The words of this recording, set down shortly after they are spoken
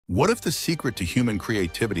What if the secret to human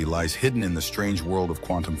creativity lies hidden in the strange world of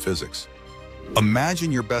quantum physics?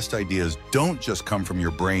 Imagine your best ideas don't just come from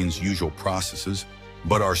your brain's usual processes,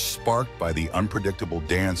 but are sparked by the unpredictable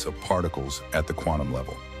dance of particles at the quantum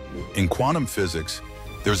level. In quantum physics,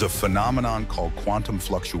 there's a phenomenon called quantum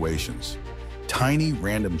fluctuations, tiny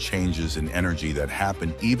random changes in energy that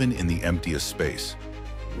happen even in the emptiest space.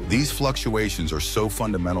 These fluctuations are so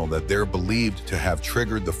fundamental that they're believed to have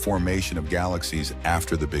triggered the formation of galaxies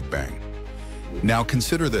after the Big Bang. Now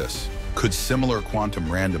consider this. Could similar quantum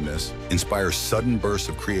randomness inspire sudden bursts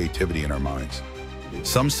of creativity in our minds?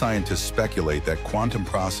 Some scientists speculate that quantum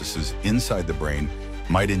processes inside the brain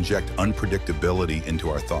might inject unpredictability into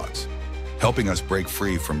our thoughts, helping us break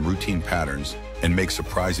free from routine patterns and make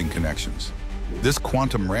surprising connections. This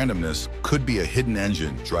quantum randomness could be a hidden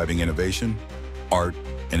engine driving innovation, art,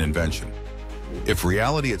 and invention. If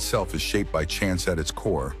reality itself is shaped by chance at its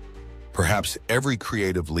core, perhaps every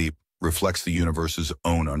creative leap reflects the universe's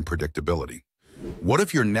own unpredictability. What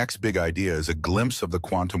if your next big idea is a glimpse of the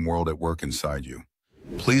quantum world at work inside you?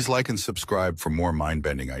 Please like and subscribe for more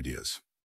mind-bending ideas.